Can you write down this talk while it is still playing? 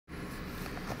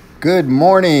Good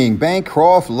morning,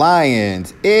 Bancroft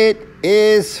Lions. It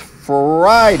is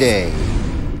Friday.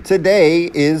 Today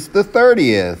is the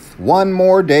 30th, one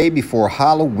more day before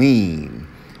Halloween.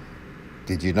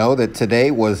 Did you know that today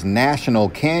was National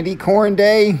Candy Corn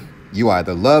Day? You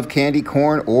either love candy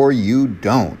corn or you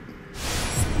don't.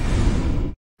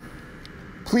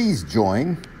 Please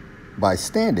join by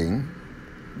standing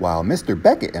while Mr.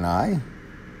 Beckett and I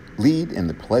lead in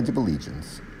the Pledge of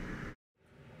Allegiance.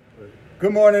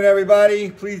 Good morning,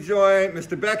 everybody. Please join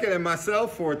Mr. Beckett and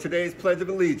myself for today's Pledge of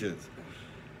Allegiance.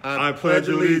 I pledge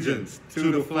allegiance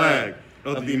to the flag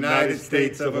of the United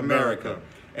States of America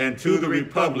and to the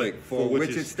republic for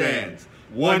which it stands,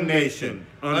 one nation,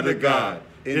 under God,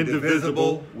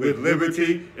 indivisible, with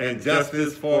liberty and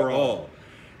justice for all.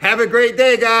 Have a great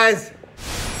day, guys.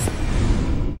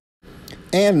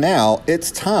 And now it's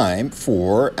time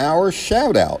for our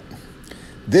shout out.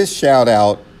 This shout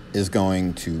out is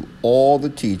going to all the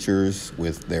teachers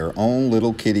with their own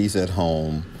little kiddies at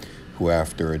home who,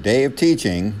 after a day of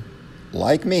teaching,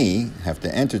 like me, have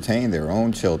to entertain their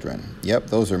own children. Yep,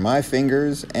 those are my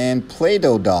fingers and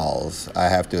Play-Doh dolls, I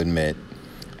have to admit.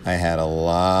 I had a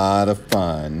lot of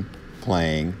fun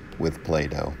playing with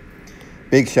Play-Doh.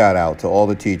 Big shout out to all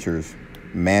the teachers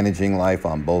managing life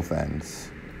on both ends.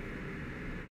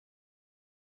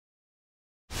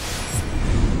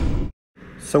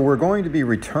 So we're going to be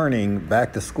returning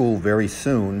back to school very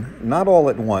soon, not all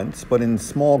at once, but in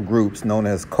small groups known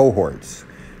as cohorts,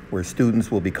 where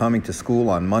students will be coming to school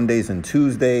on Mondays and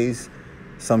Tuesdays.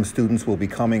 Some students will be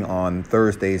coming on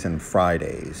Thursdays and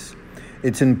Fridays.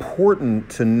 It's important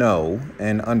to know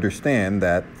and understand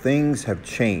that things have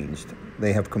changed.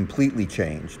 They have completely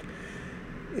changed.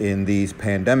 In these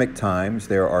pandemic times,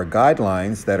 there are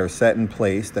guidelines that are set in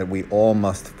place that we all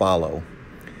must follow.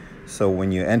 So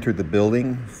when you enter the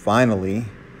building, finally,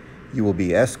 you will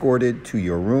be escorted to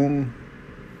your room,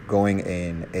 going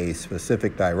in a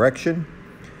specific direction,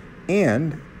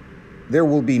 and there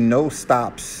will be no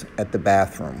stops at the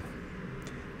bathroom.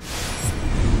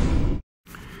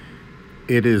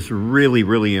 It is really,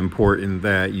 really important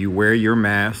that you wear your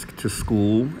mask to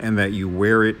school and that you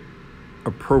wear it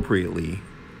appropriately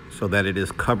so that it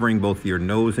is covering both your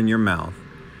nose and your mouth.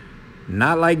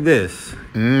 Not like this.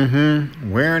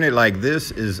 Wearing it like this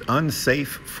is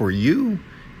unsafe for you,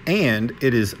 and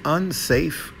it is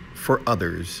unsafe for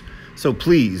others. So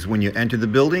please, when you enter the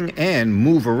building and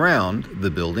move around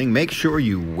the building, make sure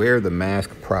you wear the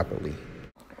mask properly.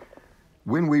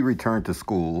 When we return to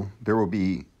school, there will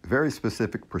be very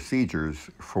specific procedures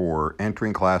for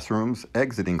entering classrooms,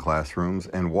 exiting classrooms,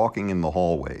 and walking in the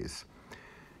hallways.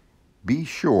 Be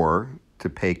sure to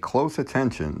pay close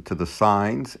attention to the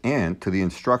signs and to the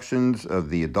instructions of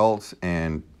the adults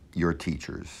and your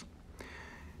teachers.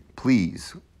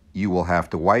 Please, you will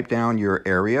have to wipe down your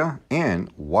area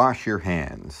and wash your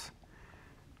hands.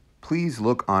 Please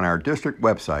look on our district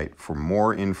website for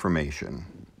more information.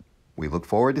 We look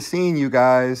forward to seeing you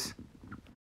guys.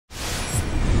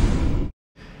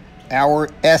 Our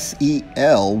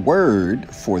SEL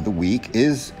word for the week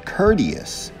is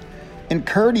courteous. And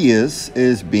courteous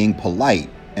is being polite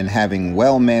and having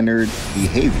well-mannered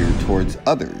behavior towards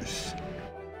others.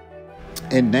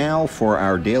 And now for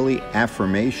our daily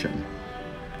affirmation.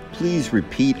 Please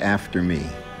repeat after me.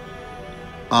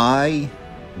 I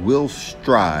will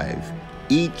strive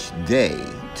each day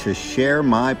to share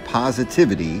my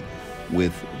positivity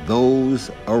with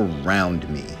those around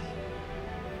me.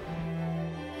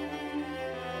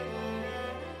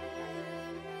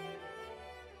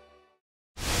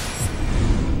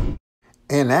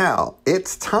 And now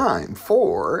it's time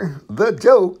for the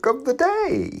joke of the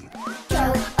day.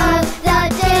 Joke of the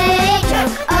day,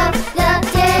 joke of the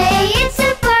day. It's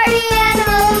a party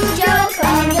animal joke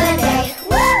of the day.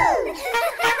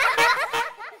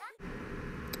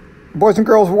 Woo! Boys and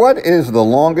girls, what is the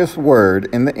longest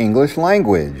word in the English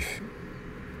language?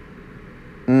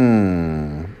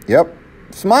 Yep,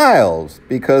 smiles,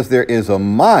 because there is a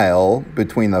mile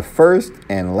between the first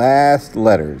and last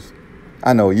letters.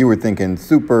 I know you were thinking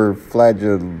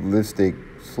superflagellistic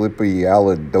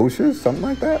slipperyalidocious, something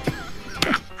like that.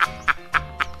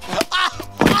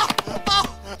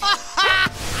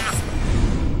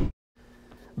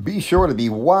 Be sure to be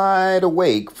wide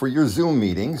awake for your Zoom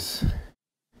meetings.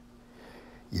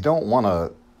 You don't want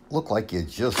to look like you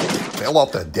just fell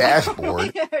off the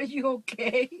dashboard. Are you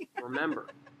okay? Remember,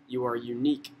 you are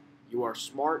unique, you are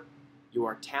smart, you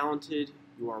are talented,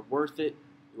 you are worth it,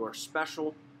 you are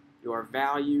special, you are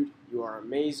valued, you are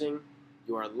amazing,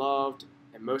 you are loved,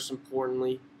 and most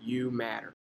importantly, you matter.